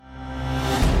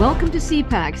Welcome to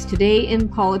CPAC's Today in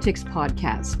Politics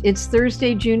podcast. It's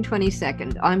Thursday, June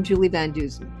 22nd. I'm Julie Van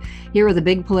Dusen. Here are the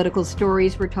big political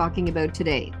stories we're talking about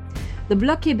today. The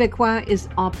Bloc Quebecois is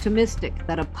optimistic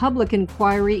that a public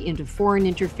inquiry into foreign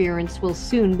interference will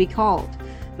soon be called.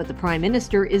 But the Prime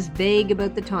Minister is vague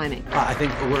about the timing. I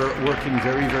think we're working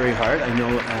very, very hard. I know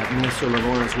Minister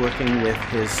Lamont is working with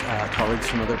his colleagues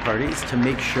from other parties to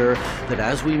make sure that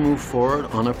as we move forward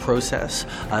on a process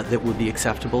that would be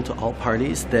acceptable to all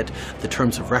parties, that the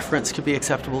terms of reference could be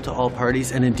acceptable to all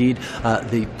parties, and indeed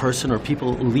the person or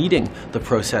people leading the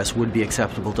process would be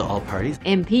acceptable to all parties.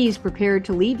 MPs prepared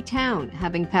to leave town,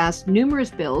 having passed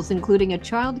numerous bills, including a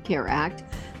Child Care Act,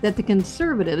 that the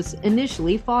Conservatives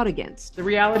initially fought against. The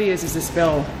reality is this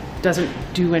bill doesn't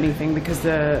do anything because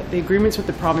the agreements with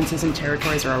the provinces and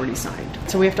territories are already signed.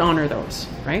 So we have to honor those,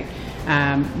 right?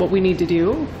 What we need to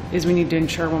do is we need to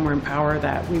ensure when we're in power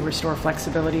that we restore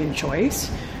flexibility and choice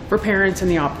for parents and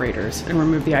the operators and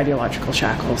remove the ideological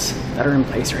shackles that are in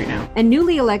place right now. And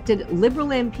newly elected Liberal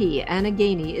MP Anna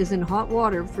Gainey is in hot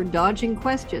water for dodging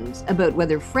questions about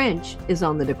whether French is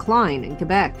on the decline in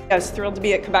Quebec. I was thrilled to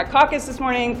be at Quebec Caucus this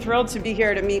morning, thrilled to be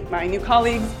here to meet my new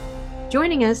colleagues.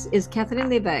 Joining us is Catherine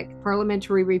Lévesque,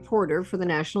 parliamentary reporter for the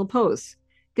National Post.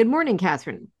 Good morning,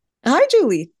 Catherine. Hi,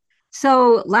 Julie.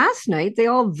 So last night, they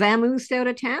all vamoosed out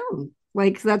of town.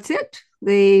 Like, that's it.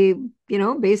 They,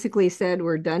 basically said,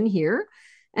 we're done here.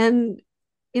 And,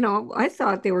 I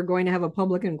thought they were going to have a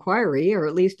public inquiry or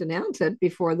at least announce it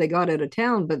before they got out of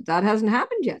town, but that hasn't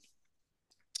happened yet.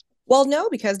 Well, no,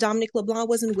 because Dominic LeBlanc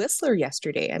was in Whistler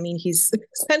yesterday. I mean, he's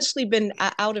essentially been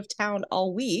out of town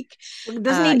all week.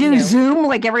 Doesn't he do Zoom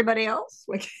like everybody else?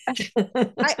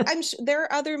 I'm sure there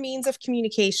are other means of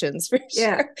communications for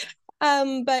sure.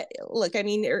 But look, I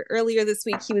mean, earlier this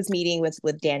week, he was meeting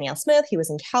with Danielle Smith. He was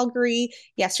in Calgary.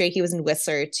 Yesterday, he was in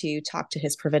Whistler to talk to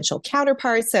his provincial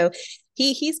counterparts. So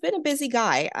he's been a busy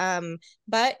guy,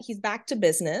 but he's back to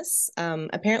business.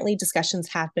 Apparently, discussions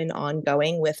have been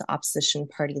ongoing with opposition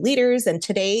party leaders. And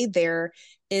today, there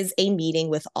is a meeting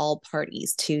with all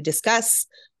parties to discuss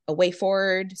a way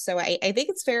forward. So I think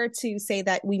it's fair to say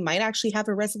that we might actually have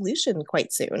a resolution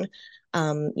quite soon.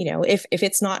 If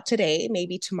it's not today,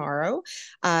 maybe tomorrow.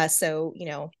 So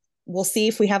we'll see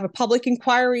if we have a public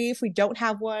inquiry, if we don't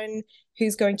have one,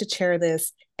 who's going to chair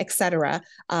this, etc.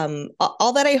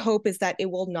 All that I hope is that it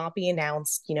will not be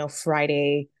announced,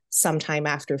 Friday sometime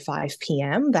after 5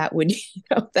 p.m. That would,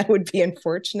 that would be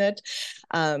unfortunate,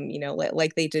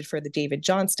 like they did for the David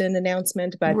Johnston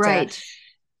announcement. But right.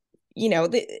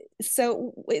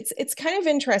 So it's kind of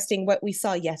interesting what we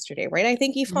saw yesterday, right? I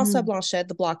think Yves-François Blanchet,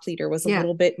 the Bloc leader, was a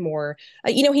little bit more,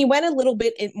 he went a little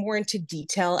bit more into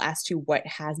detail as to what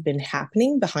has been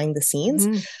happening behind the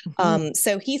scenes.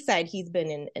 So he said he's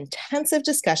been in intensive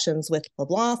discussions with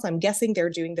LeBlanc. I'm guessing they're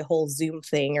doing the whole Zoom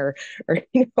thing or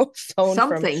phone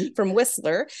from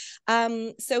Whistler.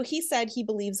 So he said he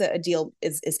believes that a deal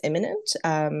is imminent.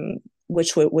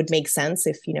 Which would make sense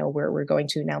if, we're going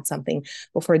to announce something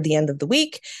before the end of the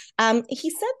week. He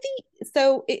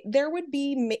said there would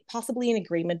be possibly an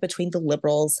agreement between the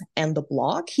Liberals and the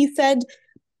Bloc. He said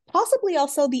possibly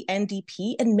also the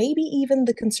NDP and maybe even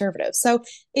the Conservatives. So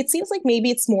it seems like maybe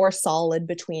it's more solid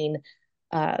between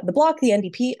the Bloc, the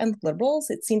NDP, and the Liberals.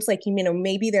 It seems like,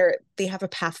 maybe they have a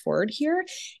path forward here,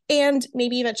 and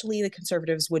maybe eventually the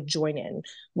Conservatives would join in,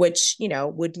 which,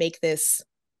 would make this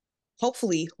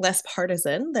hopefully less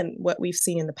partisan than what we've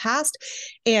seen in the past.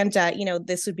 And,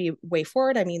 this would be a way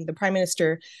forward. I mean, the Prime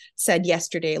Minister said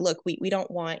yesterday, look, we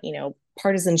don't want,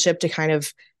 partisanship to kind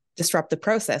of disrupt the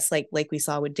process like we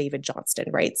saw with David Johnston,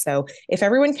 right? So if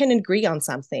everyone can agree on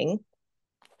something,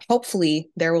 hopefully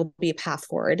there will be a path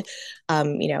forward.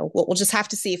 We'll just have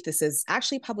to see if this is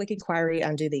actually public inquiry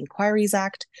under the Inquiries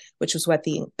Act, which was what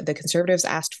the Conservatives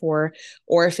asked for,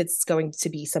 or if it's going to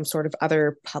be some sort of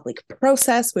other public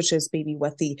process, which is maybe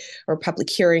or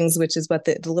public hearings, which is what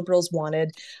the Liberals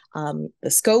wanted. The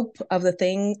scope of the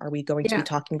thing, are we going to be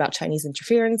talking about Chinese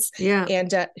interference? Yeah.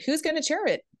 And who's going to chair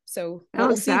it? So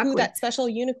we'll see who that special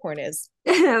unicorn is.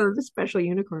 The special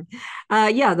unicorn.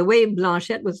 The way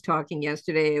Blanchette was talking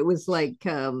yesterday, it was like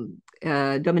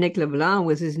Dominic LeBlanc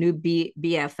was his new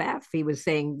BFF. He was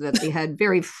saying that they had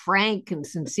very frank and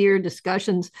sincere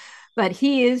discussions, but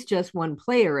he is just one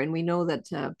player. And we know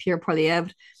that Pierre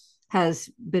Poilievre has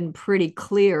been pretty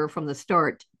clear from the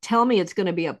start. Tell me it's going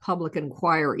to be a public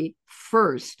inquiry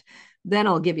first, then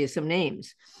I'll give you some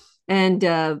names. And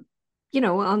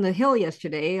on the Hill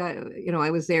yesterday, I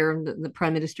was there and the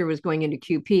Prime Minister was going into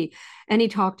QP and he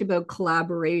talked about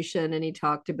collaboration and he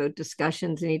talked about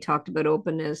discussions and he talked about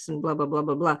openness and blah, blah, blah,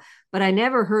 blah, blah. But I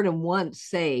never heard him once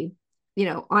say,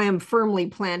 I am firmly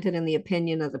planted in the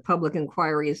opinion that the public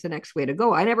inquiry is the next way to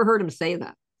go. I never heard him say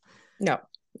that. No.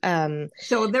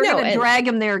 So they're going to drag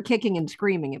him there kicking and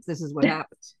screaming if this is what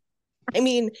happens. I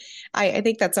mean, I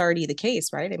think that's already the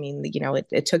case, right? I mean,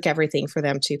 it took everything for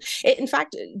them to. In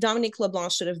fact, Dominic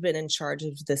LeBlanc should have been in charge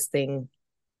of this thing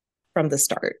from the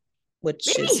start, which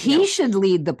maybe he should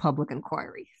lead the public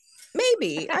inquiry.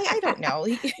 Maybe. I don't know.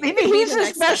 Maybe he's a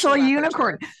special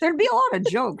unicorn. There'd be a lot of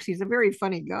jokes. He's a very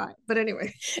funny guy. But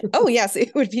anyway. Oh, yes,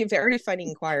 it would be a very funny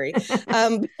inquiry.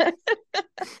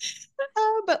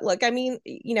 But look, I mean,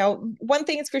 one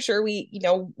thing is for sure,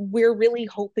 we're really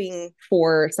hoping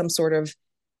for some sort of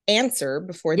answer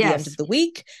before the end of the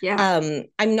week. Yeah.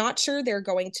 I'm not sure they're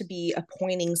going to be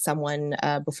appointing someone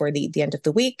before the end of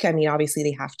the week. I mean, obviously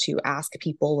they have to ask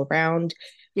people around.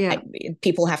 Yeah.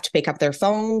 People have to pick up their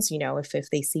phones, if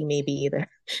they see maybe the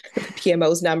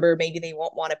PMO's number, maybe they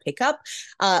won't want to pick up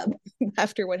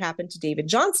after what happened to David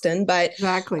Johnston. But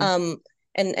exactly.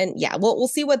 And yeah, we'll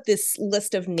see what this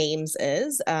list of names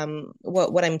is.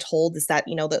 What I'm told is that,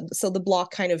 so the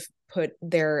Bloc kind of put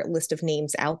their list of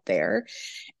names out there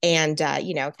and,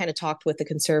 kind of talked with the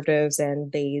Conservatives,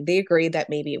 and they agreed that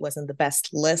maybe it wasn't the best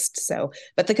list. So,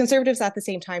 but the Conservatives at the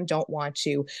same time don't want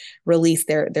to release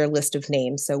their list of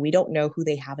names. So we don't know who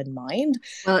they have in mind.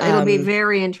 Well, it'll be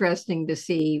very interesting to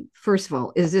see, first of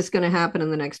all, is this going to happen in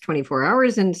the next 24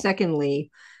 hours? And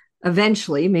secondly,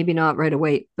 eventually, maybe not right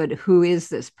away, but who is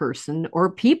this person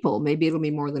or people? Maybe it'll be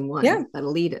more than one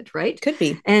that'll lead it, right? Could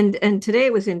be. And today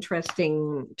it was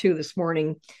interesting too. This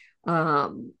morning,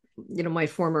 my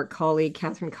former colleague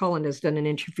Catherine Cullen has done an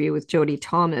interview with Jody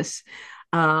Thomas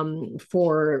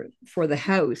for the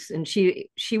House, and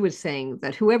she was saying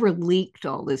that whoever leaked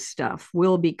all this stuff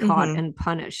will be caught and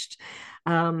punished.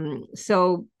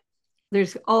 So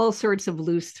there's all sorts of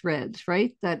loose threads,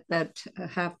 right, that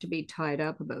have to be tied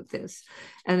up about this.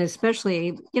 And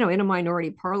especially, in a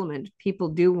minority parliament, people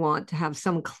do want to have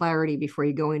some clarity before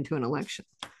you go into an election.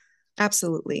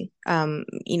 Absolutely.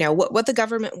 What the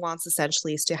government wants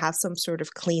essentially is to have some sort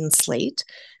of clean slate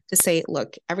to say,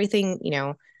 look, everything,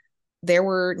 there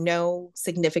were no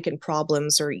significant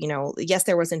problems, or yes,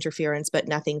 there was interference, but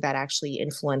nothing that actually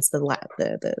influenced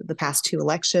the past two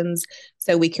elections.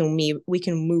 So we can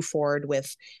move forward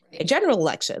with a general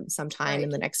election sometime in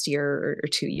the next year or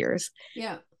 2 years.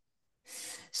 Yeah.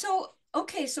 So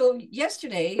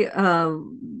yesterday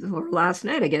or last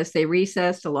night, I guess, they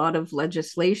recessed. A lot of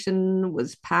legislation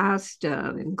was passed,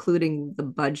 including the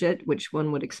budget, which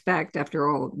one would expect. After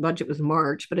all, the budget was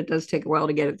March, but it does take a while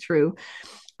to get it through.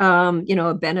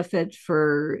 A benefit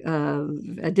for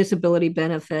a disability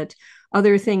benefit.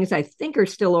 Other things I think are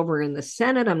still over in the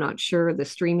Senate. I'm not sure. The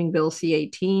streaming bill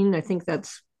C-18, I think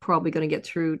that's probably going to get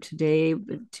through today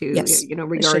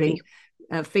regarding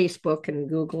Facebook and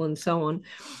Google and so on.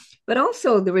 But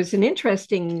also there was an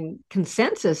interesting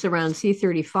consensus around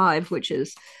C-35, which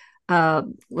is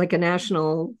like a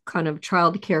national kind of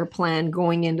childcare plan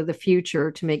going into the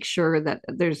future to make sure that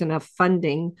there's enough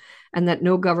funding and that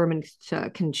no government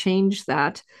can change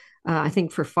that, I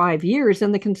think, for 5 years.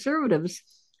 And the Conservatives,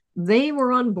 they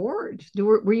were on board.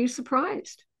 Were you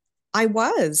surprised? I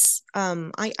was.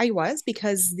 I was,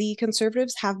 because the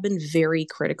Conservatives have been very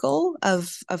critical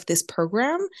of this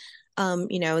program.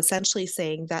 Essentially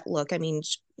saying that, look, I mean,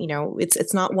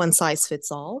 it's not one size fits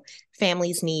all.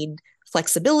 Families need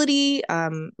flexibility.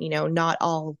 Not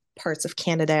all parts of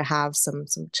Canada have some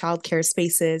childcare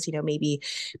spaces. Maybe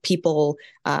people,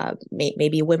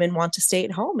 maybe women want to stay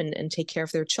at home and take care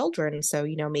of their children. So,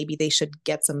 maybe they should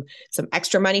get some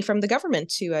extra money from the government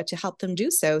to help them do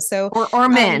so. So, or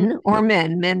men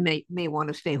may want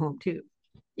to stay home too.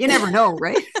 You never know,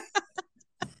 right?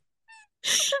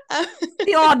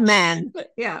 The odd man.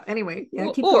 Yeah. Anyway.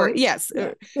 Yeah. Keep going. Yes.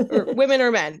 Or women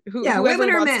or men. Women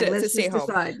or men. Let's stay home.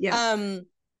 Decide. Yeah.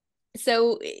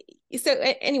 So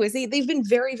anyways, they've been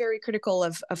very, very critical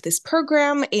of this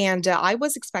program, and I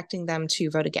was expecting them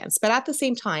to vote against. But at the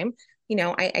same time,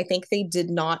 I think they did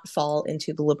not fall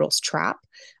into the Liberals' trap,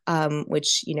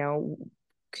 which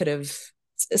could have.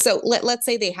 So let's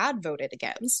say they had voted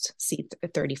against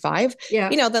C-35,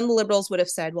 then the Liberals would have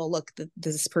said, well, look,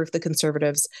 this is proof the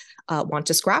Conservatives want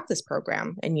to scrap this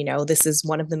program. And, this is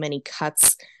one of the many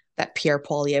cuts that Pierre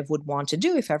Poilievre would want to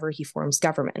do if ever he forms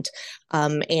government.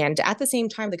 And at the same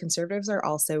time, the Conservatives are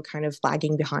also kind of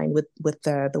lagging behind with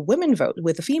the women vote,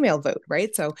 with the female vote,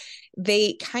 right? So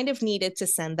they kind of needed to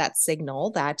send that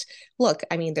signal that, look,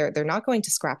 I mean, they're not going to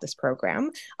scrap this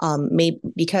program,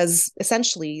 because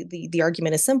essentially the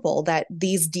argument is simple, that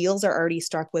these deals are already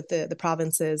struck with the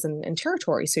provinces and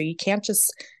territories. So you can't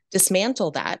just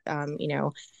dismantle that,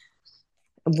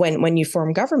 when you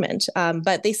form government.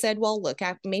 But they said, well, look,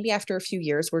 maybe after a few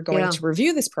years, we're going to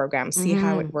review this program, see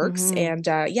how it works. And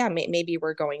maybe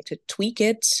we're going to tweak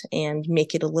it and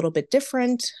make it a little bit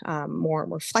different,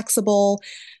 more flexible.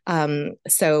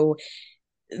 So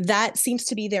that seems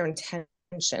to be their intention.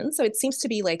 So it seems to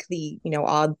be like the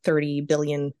odd $30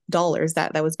 billion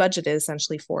that was budgeted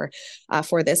essentially for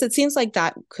this. It seems like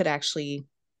that could actually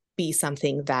be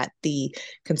something that the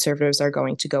Conservatives are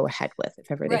going to go ahead with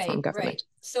if ever they form government. Right.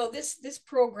 So this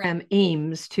program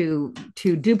aims to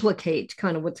duplicate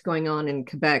kind of what's going on in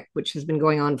Quebec, which has been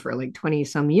going on for like 20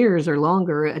 some years or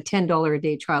longer, a $10 a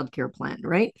day childcare plan,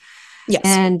 right? Yes.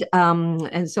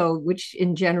 And so, which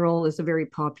in general is a very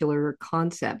popular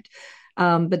concept.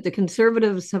 But the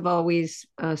Conservatives have always,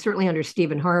 certainly under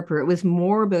Stephen Harper, it was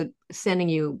more about sending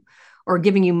you or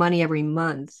giving you money every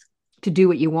month to do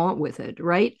what you want with it,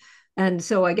 right? And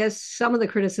so I guess some of the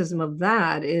criticism of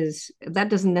that is that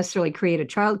doesn't necessarily create a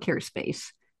childcare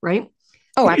space, right?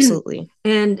 Oh, absolutely.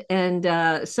 And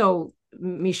so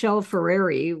Michelle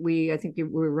Ferreri, I think we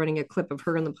were running a clip of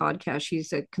her in the podcast.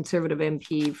 She's a Conservative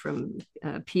MP from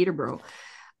Peterborough.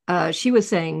 She was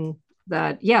saying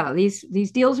that,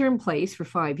 these deals are in place for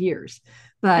 5 years,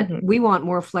 but we want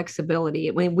more flexibility.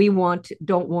 I mean, we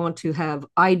don't want to have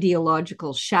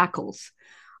ideological shackles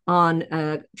on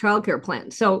a childcare plan.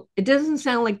 So it doesn't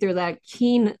sound like they're that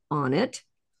keen on it,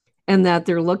 and that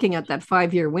they're looking at that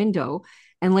 5-year window.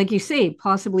 And like you say,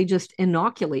 possibly just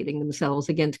inoculating themselves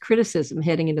against criticism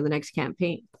heading into the next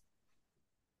campaign.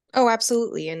 Oh,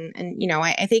 absolutely. And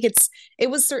I think it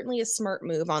was certainly a smart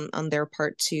move on their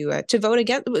part to vote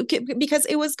against, because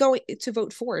it was going to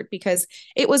vote for it because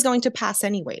it was going to pass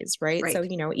anyways, right? So,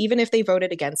 even if they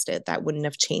voted against it, that wouldn't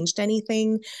have changed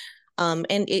anything. And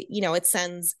it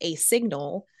sends a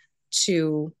signal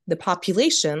to the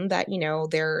population that,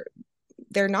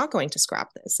 they're not going to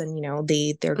scrap this, and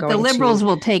they're going to. The Liberals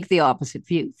will take the opposite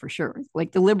view for sure.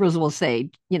 Like the Liberals will say,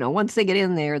 once they get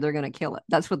in there, they're going to kill it.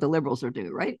 That's what the Liberals will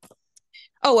do, right?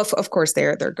 Oh, of course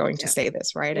they're going to say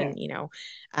this, right? Yeah.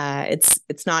 And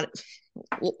it's not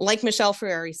like Michelle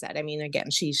Ferreri said. I mean, again,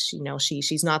 she's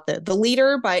not the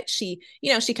leader, but she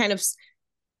kind of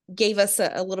gave us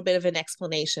a little bit of an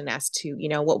explanation as to,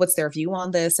 what's their view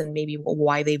on this and maybe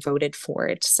why they voted for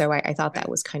it. So I thought that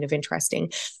was kind of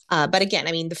interesting. But again,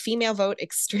 I mean, the female vote,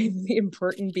 extremely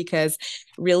important, because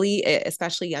really,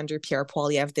 especially under Pierre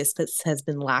Poilievre, this has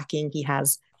been lacking. He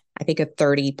has, I think, a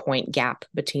 30-point gap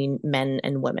between men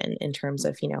and women in terms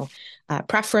of,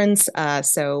 preference.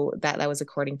 So that was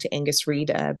according to Angus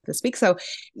Reid this week. So,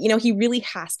 he really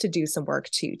has to do some work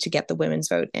to get the women's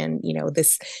vote. And,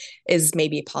 this is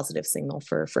maybe a positive signal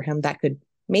for him that could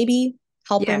maybe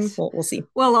help him. We'll see.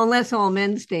 Well, unless all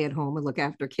men stay at home and look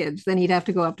after kids, then he'd have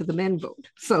to go up to the men vote.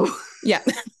 So yeah,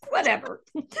 whatever.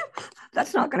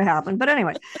 That's not going to happen. But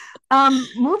anyway,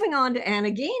 moving on to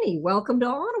Anna Gainey. Welcome to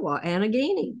Ottawa, Anna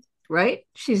Gainey. Right?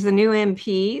 She's the new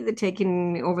MP that's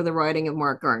taking over the riding of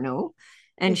Marc Garneau.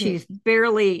 And she's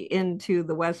barely into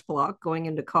the West Bloc, going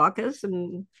into caucus.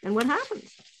 And what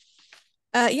happens?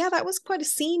 That was quite a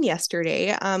scene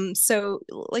yesterday. So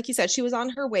like you said, she was on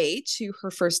her way to her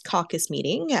first caucus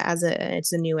meeting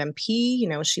it's a new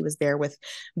MP. She was there with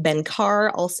Ben Carr,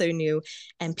 also new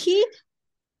MP.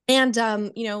 And,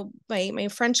 my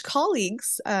French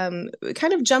colleagues kind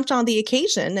of jumped on the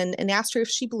occasion and asked her if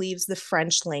she believes the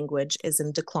French language is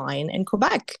in decline in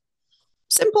Quebec.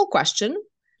 Simple question.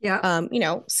 Yeah.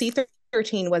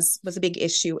 C13 was a big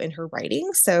issue in her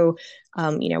writing. So,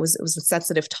 it was a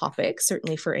sensitive topic,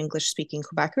 certainly for English-speaking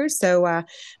Quebecers. So,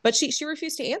 but she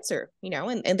refused to answer,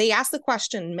 and they asked the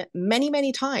question many,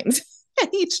 many times.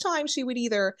 And each time she would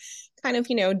either kind of,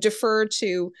 defer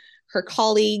to her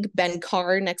colleague Ben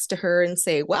Carr next to her and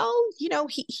say, well, he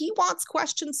wants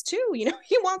questions too.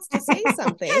 He wants to say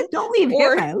something. Don't leave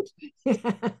him out.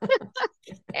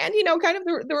 And kind of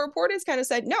the reporters kind of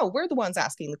said, no, we're the ones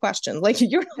asking the questions. Like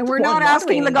we're not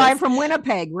asking the guy from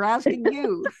Winnipeg. We're asking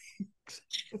you.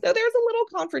 So there's a little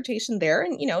confrontation there,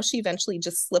 and she eventually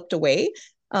just slipped away,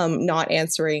 not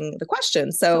answering the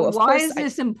question. So of why course, is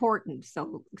this important?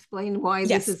 So explain why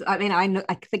this is. I mean,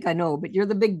 I think I know, but you're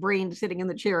the big brain sitting in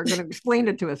the chair going to explain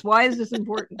it to us. Why is this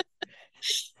important?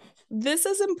 This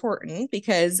is important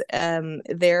because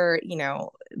there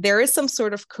is some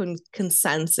sort of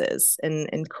consensus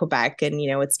in Quebec, and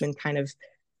it's been kind of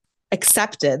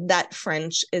accepted that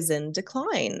French is in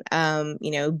decline,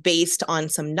 based on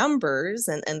some numbers,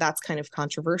 and that's kind of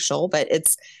controversial, but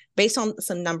it's based on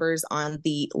some numbers on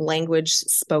the language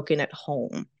spoken at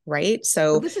home, right?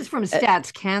 So this is from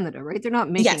Stats Canada, right? They're not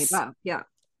making it up. Yeah.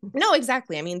 No,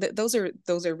 exactly. I mean, those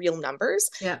are real numbers.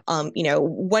 Yeah.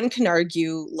 One can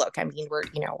argue, look, I mean,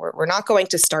 we're not going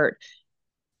to start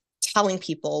telling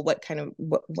people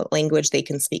what language they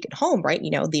can speak at home, right?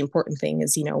 The important thing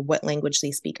is, what language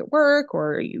they speak at work,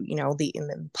 or in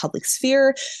the public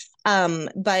sphere.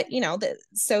 But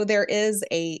so there is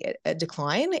a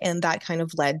decline, and that kind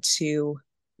of led to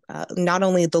not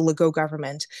only the Legault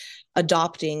government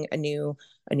adopting a new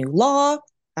law,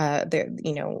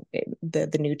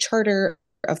 the new charter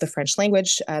of the French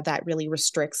language that really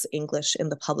restricts English in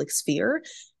the public sphere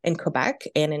in Quebec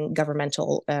and in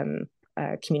governmental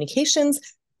communications.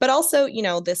 But also,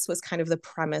 this was kind of the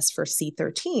premise for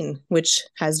C13, which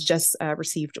has just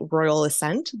received royal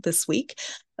assent this week,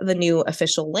 the new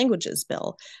official languages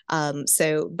bill.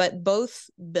 But both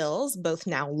bills, both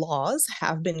now laws,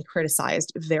 have been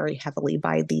criticized very heavily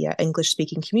by the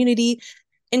English-speaking community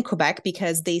in Quebec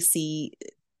because they see,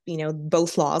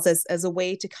 both laws as a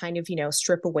way to kind of,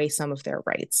 strip away some of their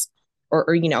rights or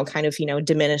kind of,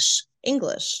 diminish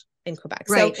English in Quebec.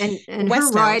 Right. So and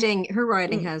her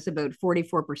riding has about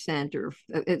 44%, or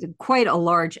it's quite a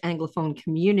large Anglophone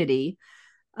community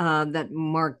that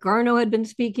Mark Garneau had been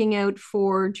speaking out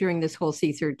for during this whole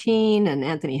C13, and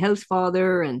Anthony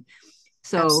Housefather. And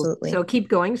so keep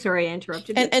going. Sorry, I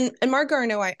interrupted you. And Mark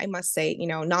Garneau, I must say,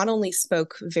 not only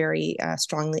spoke very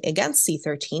strongly against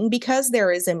C13 because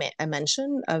there is a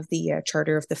mention of the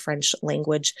Charter of the French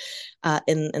language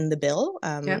in the bill.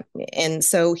 And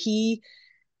so he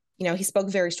spoke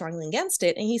very strongly against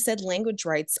it, and he said language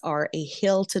rights are a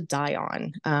hill to die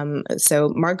on. So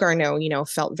Mark Garneau,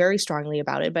 felt very strongly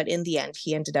about it, but in the end,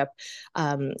 he ended up,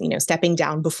 stepping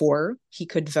down before he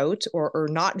could vote or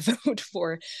not vote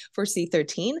for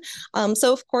C13.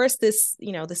 So of course, this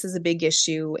is a big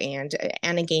issue, and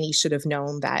Anna Gainey should have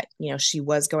known that, she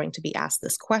was going to be asked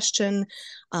this question.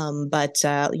 But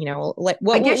I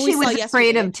guess she was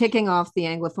afraid of ticking off the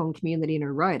Anglophone community in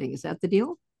her riding. Is that the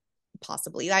deal?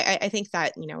 Possibly. I think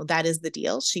that, that is the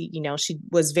deal. She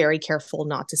was very careful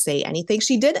not to say anything.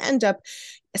 She did end up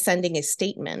sending a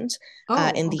statement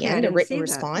in the end, a written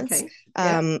response,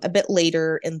 a bit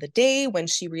later in the day when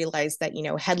she realized that,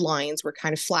 headlines were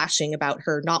kind of flashing about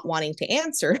her not wanting to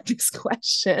answer this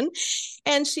question.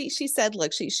 And she said,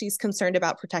 look, she's concerned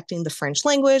about protecting the French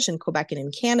language in Quebec and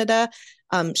in Canada.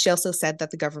 She also said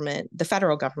that the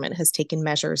federal government has taken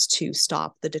measures to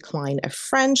stop the decline of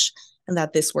French, and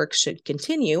that this work should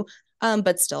continue.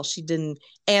 But still, she didn't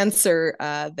answer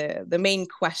the main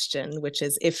question, which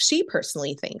is if she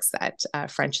personally thinks that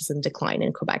French is in decline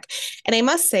in Quebec. And I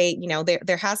must say,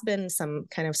 there has been some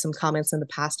comments in the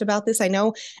past about this. I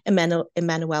know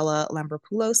Emanuela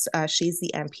Lambropoulos, she's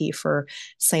the MP for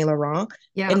Saint Laurent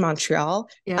in Montreal.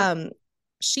 Yeah.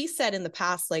 She said in the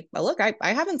past, like, well, look, I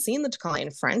haven't seen the decline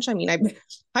of French. I mean,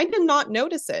 I did not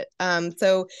notice it.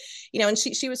 So, and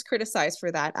she was criticized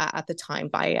for that at the time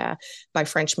by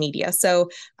French media. So,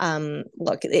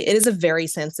 look, it is a very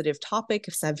sensitive topic.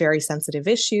 It's a very sensitive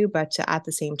issue. But at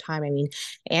the same time, I mean,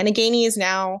 Anna Gainey is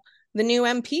now the new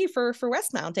MP for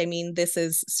Westmount. I mean, this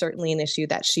is certainly an issue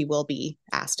that she will be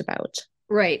asked about.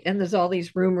 Right. And there's all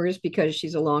these rumors because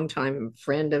she's a longtime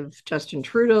friend of Justin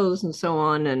Trudeau's and so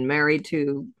on, and married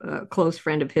to a close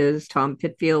friend of his, Tom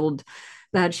Pitfield,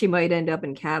 that she might end up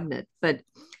in cabinet. But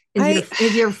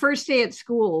is your first day at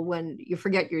school when you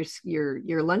forget your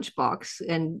lunchbox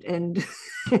and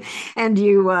and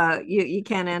you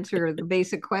can't answer the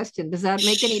basic question, does that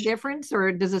make any difference,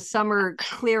 or does the summer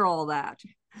clear all that?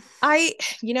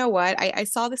 You know what? I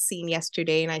saw the scene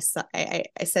yesterday, and I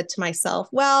said to myself,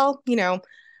 well,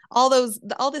 all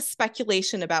this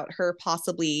speculation about her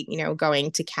possibly,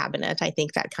 going to cabinet, I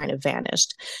think that kind of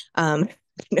vanished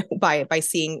by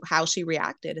seeing how she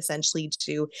reacted essentially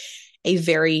to a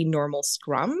very normal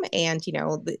scrum. And,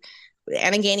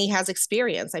 Anna Gainey has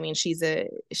experience. I mean, she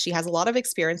has a lot of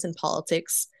experience in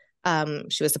politics.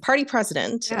 She was the party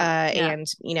president, and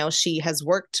she has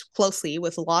worked closely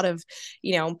with a lot of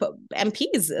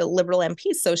MPs, Liberal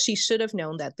MPs. So she should have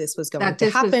known that this was going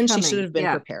to happen. She should have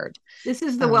been prepared. This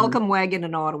is the welcome wagon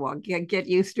in Ottawa. Get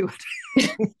used to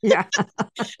it. Yeah.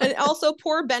 And also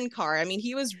poor Ben Carr. I mean,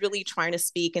 he was really trying to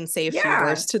speak and say a few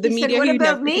words to the he media. Said, what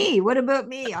about me? What about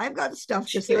me? I've got stuff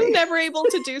to say. He was never able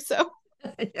to do so.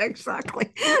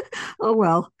 Exactly. Oh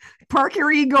well, park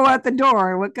your ego at the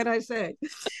door. What can I say?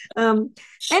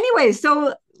 Anyway,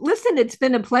 so listen, it's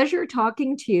been a pleasure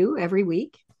talking to you every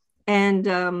week,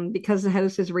 and because the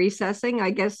House is recessing,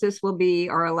 I guess this will be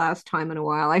our last time in a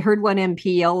while. I heard one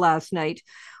MP yell last night,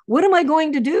 "What am I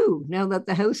going to do now that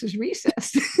the House is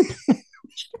recessed?"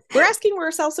 We're asking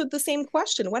ourselves the same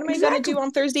question. What am I going to do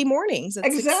on Thursday mornings at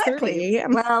 6:30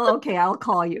 a.m.? Well, okay, I'll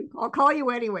call you. I'll call you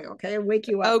anyway, okay? I'll wake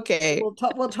you up. Okay.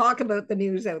 We'll talk about the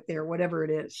news out there, whatever it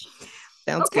is.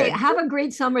 Sounds okay, good. Have a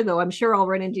great summer, though. I'm sure I'll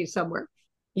run into you somewhere.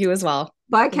 You as well.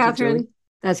 Bye, Catherine.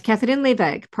 That's Catherine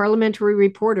Lévesque, parliamentary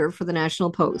reporter for the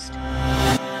National Post.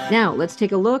 Now, let's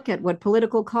take a look at what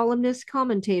political columnists,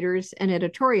 commentators, and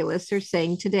editorialists are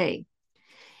saying today.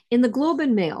 In the Globe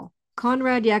and Mail,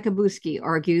 Konrad Jakubuski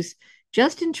argues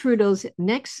Justin Trudeau's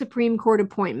next Supreme Court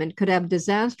appointment could have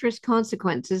disastrous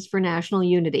consequences for national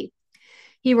unity.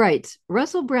 He writes,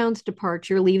 Russell Brown's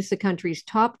departure leaves the country's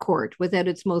top court without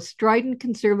its most strident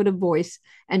conservative voice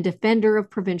and defender of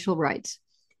provincial rights.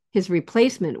 His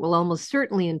replacement will almost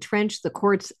certainly entrench the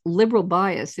court's liberal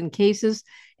bias in cases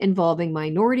involving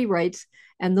minority rights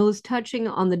and those touching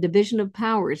on the division of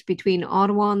powers between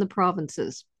Ottawa and the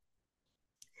provinces.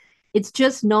 It's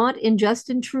just not in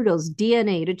Justin Trudeau's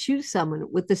DNA to choose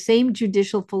someone with the same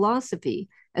judicial philosophy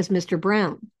as Mr.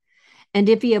 Brown. And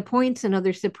if he appoints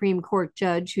another Supreme Court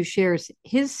judge who shares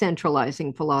his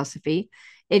centralizing philosophy,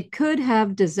 it could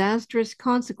have disastrous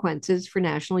consequences for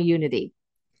national unity.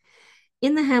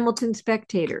 In the Hamilton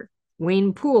Spectator,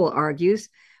 Wayne Poole argues,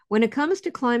 when it comes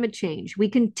to climate change, we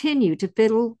continue to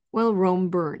fiddle while Rome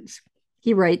burns.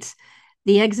 He writes,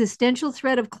 the existential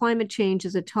threat of climate change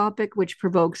is a topic which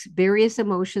provokes various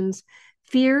emotions,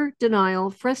 fear, denial,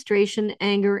 frustration,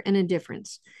 anger, and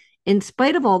indifference. In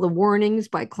spite of all the warnings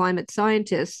by climate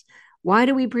scientists, why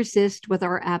do we persist with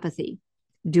our apathy?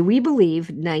 Do we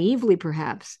believe, naively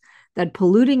perhaps, that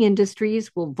polluting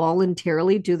industries will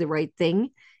voluntarily do the right thing,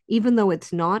 even though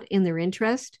it's not in their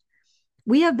interest?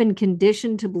 We have been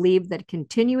conditioned to believe that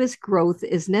continuous growth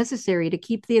is necessary to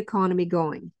keep the economy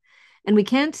going, and we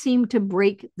can't seem to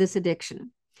break this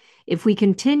addiction. If we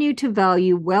continue to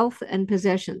value wealth and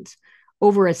possessions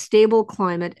over a stable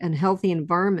climate and healthy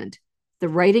environment, the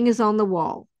writing is on the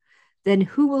wall. Then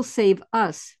who will save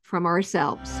us from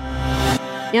ourselves?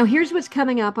 Now, here's what's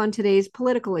coming up on today's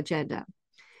political agenda.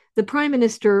 The Prime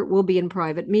Minister will be in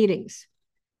private meetings.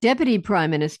 Deputy Prime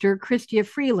Minister Chrystia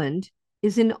Freeland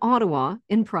is in Ottawa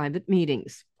in private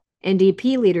meetings.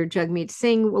 NDP leader Jagmeet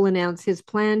Singh will announce his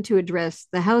plan to address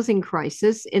the housing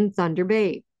crisis in Thunder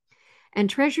Bay. And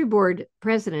Treasury Board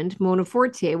President Mona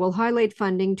Fortier will highlight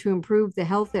funding to improve the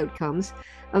health outcomes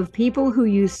of people who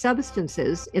use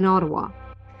substances in Ottawa.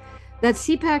 That's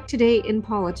CPAC Today in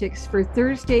Politics for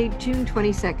Thursday, June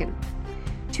 22nd.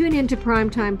 Tune in to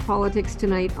Primetime Politics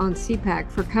tonight on CPAC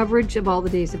for coverage of all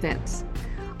the day's events.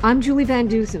 I'm Julie Van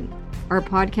Dusen. Our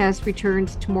podcast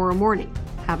returns tomorrow morning.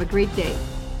 Have a great day.